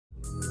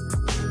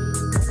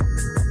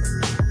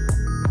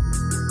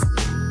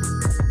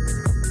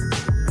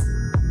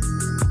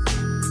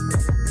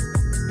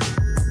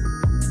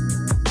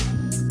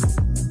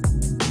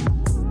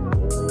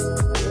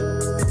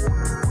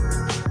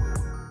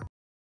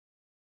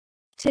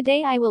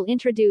Today I will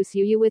introduce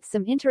you with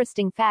some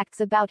interesting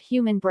facts about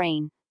human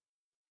brain.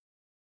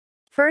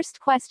 First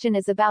question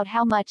is about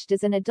how much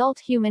does an adult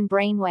human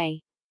brain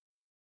weigh?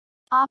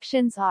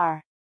 Options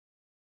are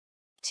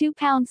 2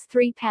 pounds,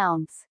 3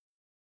 pounds,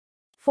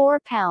 4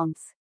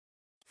 pounds,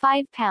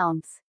 5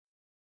 pounds.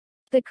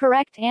 The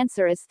correct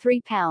answer is 3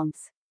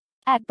 pounds.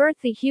 At birth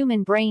the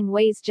human brain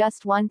weighs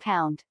just 1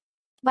 pound.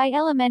 By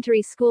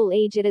elementary school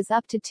age it is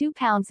up to 2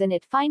 pounds and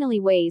it finally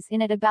weighs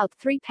in at about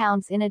 3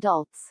 pounds in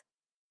adults.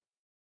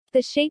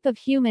 The shape of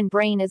human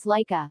brain is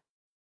like a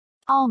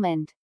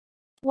almond,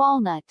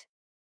 walnut,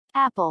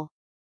 apple,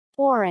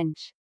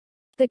 orange.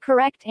 The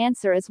correct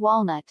answer is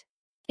walnut.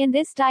 In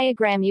this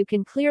diagram you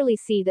can clearly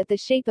see that the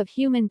shape of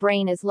human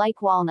brain is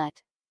like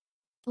walnut.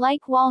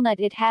 Like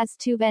walnut it has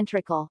 2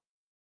 ventricles.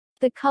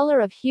 The color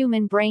of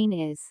human brain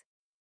is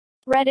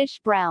reddish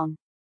brown,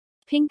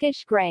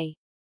 pinkish gray,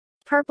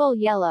 purple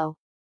yellow,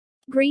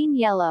 green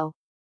yellow.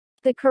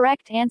 The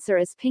correct answer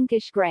is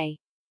pinkish gray.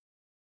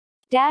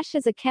 Dash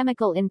is a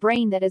chemical in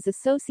brain that is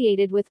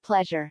associated with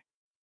pleasure.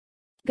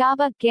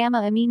 GABA,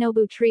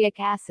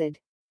 gamma-aminobutyric acid.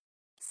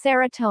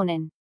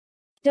 Serotonin.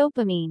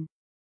 Dopamine.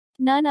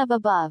 None of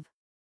above.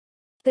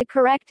 The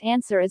correct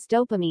answer is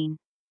dopamine.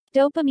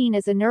 Dopamine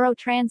is a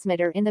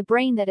neurotransmitter in the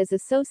brain that is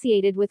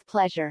associated with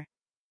pleasure.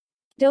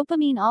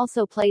 Dopamine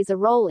also plays a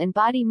role in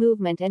body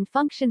movement and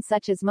functions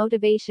such as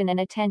motivation and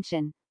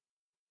attention.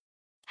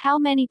 How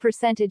many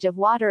percentage of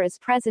water is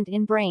present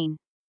in brain?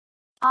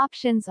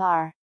 Options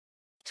are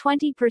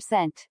 20%,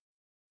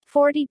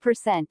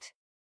 40%,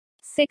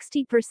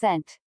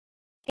 60%,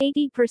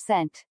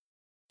 80%.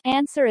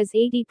 Answer is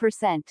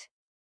 80%.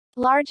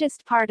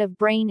 Largest part of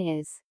brain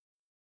is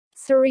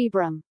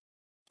cerebrum,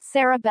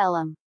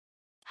 cerebellum,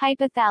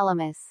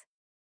 hypothalamus,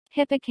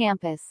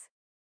 hippocampus.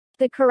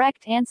 The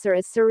correct answer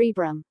is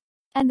cerebrum.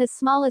 And the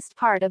smallest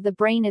part of the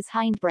brain is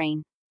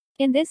hindbrain.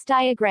 In this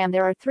diagram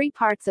there are 3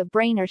 parts of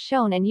brain are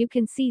shown and you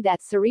can see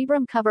that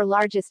cerebrum cover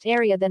largest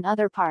area than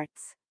other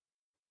parts.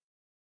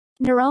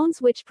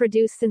 Neurons which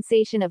produce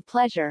sensation of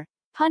pleasure,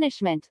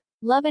 punishment,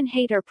 love and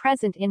hate are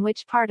present in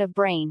which part of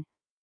brain?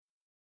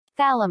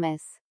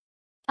 Thalamus,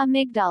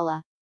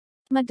 amygdala,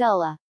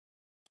 medulla,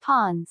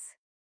 pons.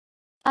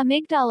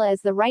 Amygdala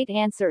is the right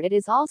answer. It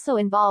is also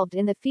involved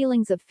in the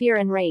feelings of fear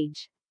and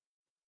rage.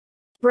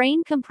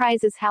 Brain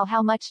comprises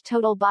how much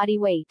total body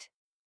weight?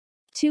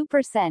 2%,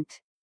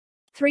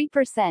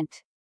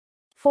 3%,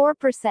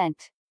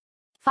 4%,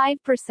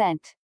 5%.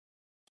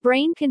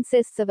 Brain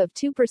consists of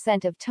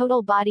 2% of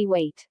total body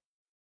weight.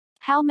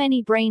 How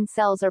many brain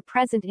cells are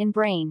present in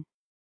brain?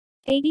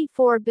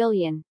 84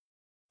 billion,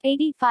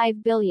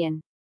 85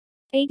 billion,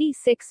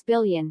 86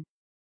 billion,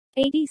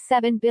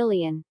 87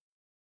 billion.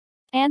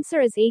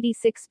 Answer is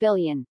 86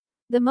 billion.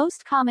 The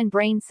most common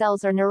brain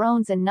cells are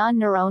neurons and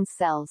non-neurons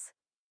cells.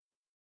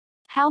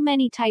 How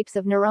many types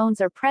of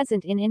neurons are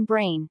present in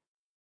brain?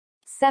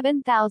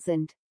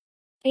 7,000,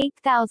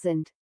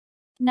 8,000,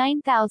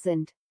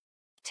 9,000,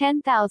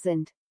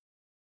 10,000.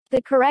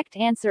 The correct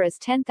answer is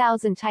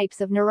 10,000 types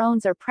of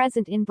neurons are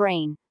present in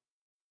brain.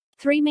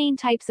 3 main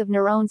types of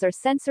neurons are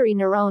sensory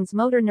neurons,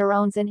 motor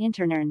neurons and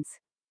interneurons.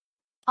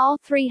 All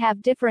 3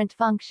 have different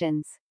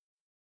functions.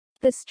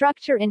 The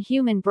structure in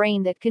human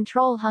brain that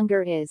control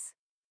hunger is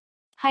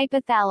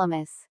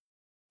hypothalamus,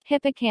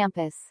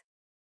 hippocampus,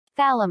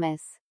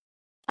 thalamus,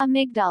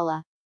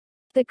 amygdala.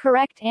 The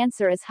correct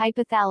answer is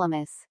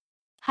hypothalamus.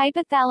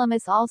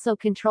 Hypothalamus also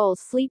controls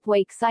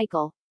sleep-wake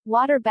cycle,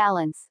 water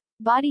balance,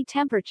 body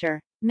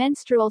temperature,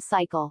 menstrual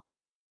cycle.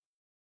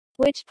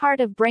 Which part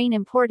of brain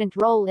important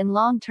role in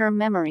long-term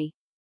memory?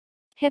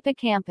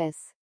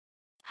 Hippocampus,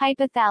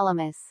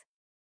 hypothalamus,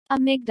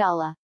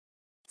 amygdala,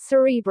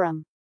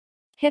 cerebrum.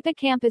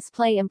 Hippocampus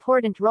play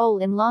important role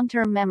in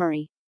long-term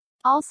memory,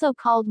 also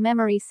called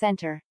memory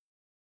center.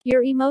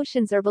 Your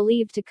emotions are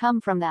believed to come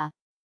from the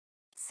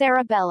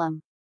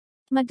cerebellum,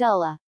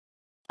 medulla,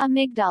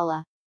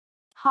 amygdala,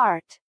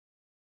 heart.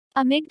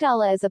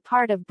 Amygdala is a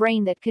part of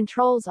brain that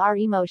controls our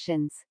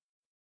emotions.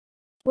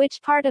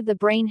 Which part of the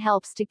brain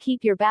helps to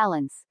keep your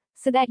balance,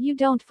 so that you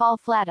don't fall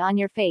flat on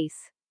your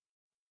face?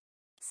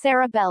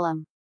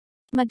 Cerebellum,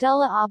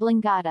 medulla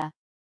oblongata,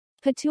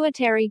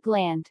 pituitary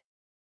gland,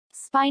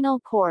 spinal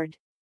cord.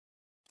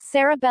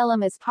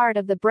 Cerebellum is part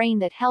of the brain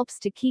that helps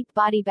to keep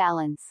body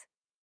balance.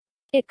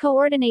 It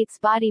coordinates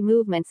body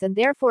movements and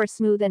therefore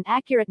smooth and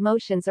accurate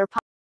motions are possible.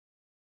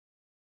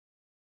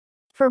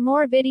 For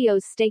more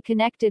videos stay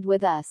connected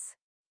with us.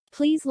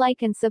 Please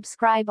like and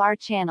subscribe our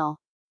channel.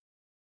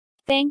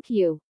 Thank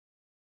you.